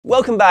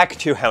Welcome back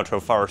to How to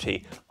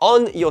Authority.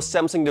 On your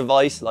Samsung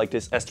device like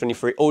this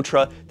S23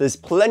 Ultra, there's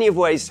plenty of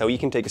ways how you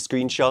can take a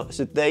screenshot,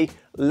 so today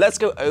let's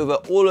go over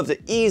all of the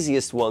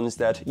easiest ones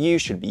that you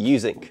should be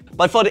using.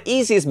 By far the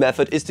easiest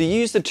method is to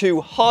use the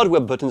two hardware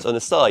buttons on the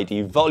side,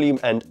 the volume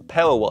and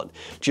power one.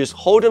 Just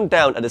hold them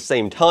down at the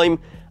same time,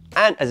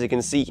 and as you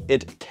can see,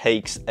 it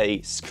takes a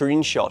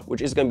screenshot,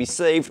 which is going to be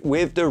saved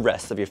with the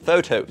rest of your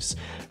photos.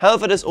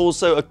 However, there's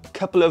also a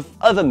couple of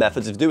other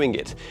methods of doing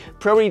it.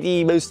 Probably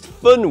the most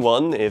fun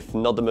one, if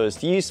not the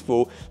most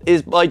useful,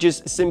 is by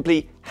just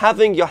simply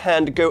having your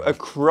hand go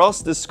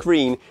across the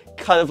screen,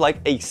 kind of like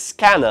a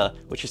scanner,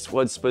 which is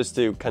what it's supposed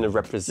to kind of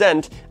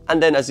represent.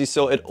 And then, as you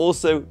saw, it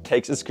also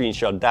takes a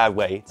screenshot that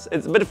way.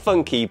 It's a bit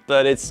funky,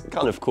 but it's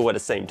kind of cool at the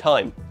same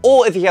time.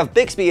 Or if you have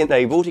Bixby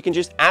enabled, you can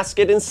just ask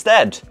it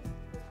instead.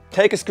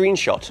 Take a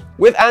screenshot.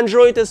 With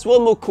Android, there's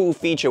one more cool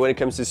feature when it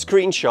comes to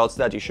screenshots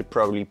that you should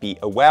probably be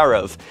aware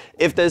of.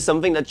 If there's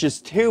something that's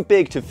just too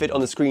big to fit on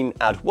the screen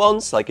at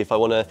once, like if I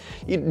want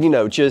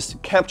to,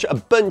 just capture a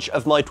bunch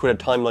of my Twitter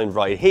timeline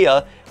right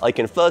here, I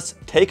can first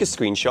take a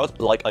screenshot,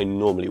 like I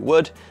normally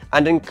would,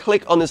 and then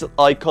click on this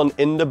icon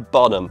in the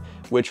bottom,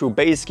 which will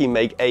basically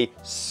make a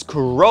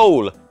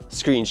scroll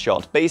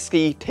screenshot,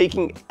 basically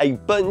taking a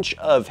bunch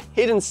of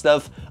hidden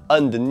stuff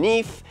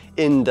underneath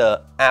in the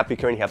app you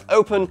currently have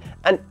open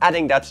and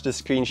adding that to the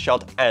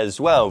screenshot as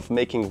well,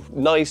 making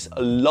nice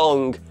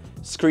long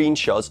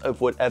screenshots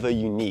of whatever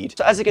you need.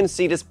 So as you can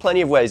see, there's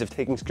plenty of ways of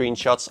taking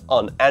screenshots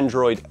on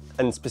Android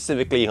and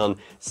specifically on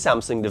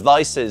Samsung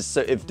devices.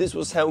 So if this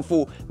was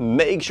helpful,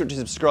 make sure to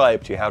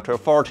subscribe to How to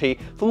Authority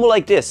for more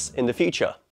like this in the future.